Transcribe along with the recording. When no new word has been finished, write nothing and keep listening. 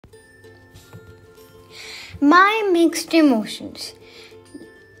My mixed emotions.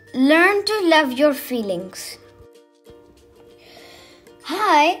 Learn to love your feelings.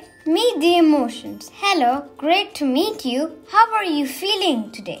 Hi, meet the emotions. Hello, great to meet you. How are you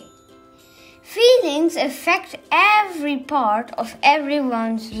feeling today? Feelings affect every part of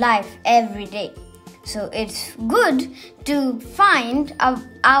everyone's life every day. So it's good to find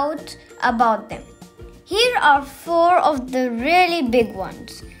out about them. Here are 4 of the really big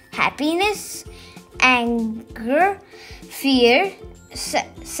ones: happiness, anger, fear,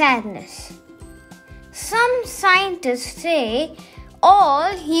 sadness. Some scientists say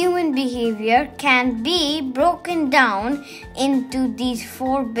all human behavior can be broken down into these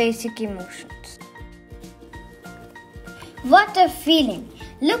 4 basic emotions. What a feeling!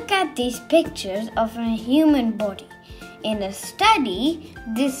 Look at these pictures of a human body. In a study,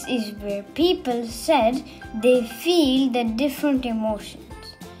 this is where people said they feel the different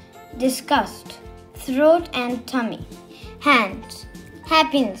emotions: disgust, throat and tummy; hands,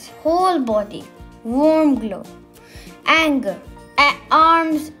 happiness, whole body, warm glow; anger,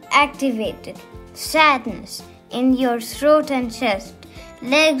 arms activated; sadness, in your throat and chest;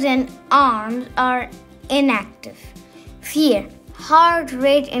 legs and arms are inactive; fear, heart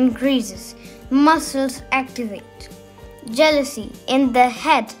rate increases, muscles activate; jealousy, in the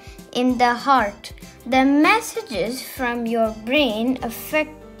head, in the heart. The messages from your brain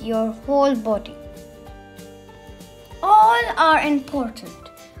affect your whole body. All are important.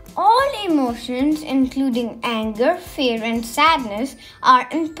 All emotions, including anger, fear, and sadness, are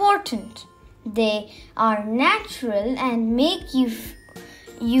important. They are natural and make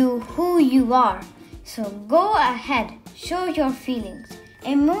you who you are. So go ahead, show your feelings.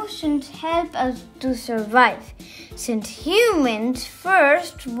 Emotions help us to survive. Since humans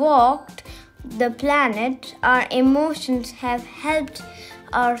first walked the planet, our emotions have helped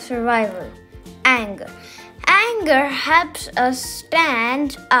our survival. Anger. Anger helps us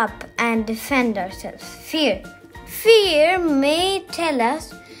stand up and defend ourselves. Fear. Fear may tell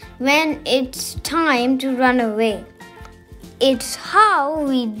us when it's time to run away. It's how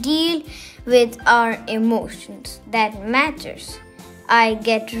we deal with our emotions that matters. I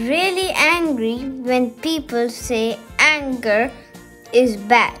get really angry when people say anger is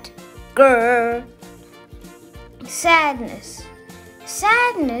bad. Grr. Sadness.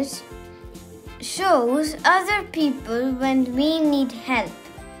 Sadness shows other people when we need help.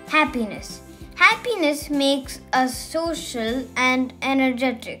 Happiness. Happiness makes us social and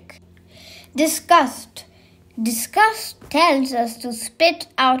energetic. Disgust. Disgust tells us to spit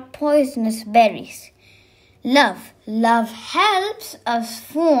out poisonous berries. Love. Love helps us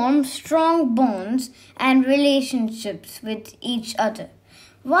form strong bonds and relationships with each other.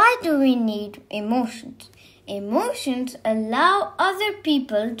 Why do we need emotions? Emotions allow other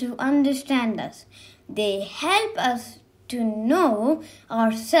people to understand us. They help us to know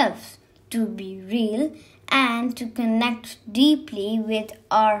ourselves, to be real, and to connect deeply with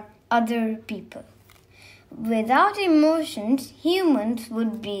our other people. Without emotions, humans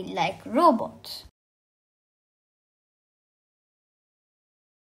would be like robots.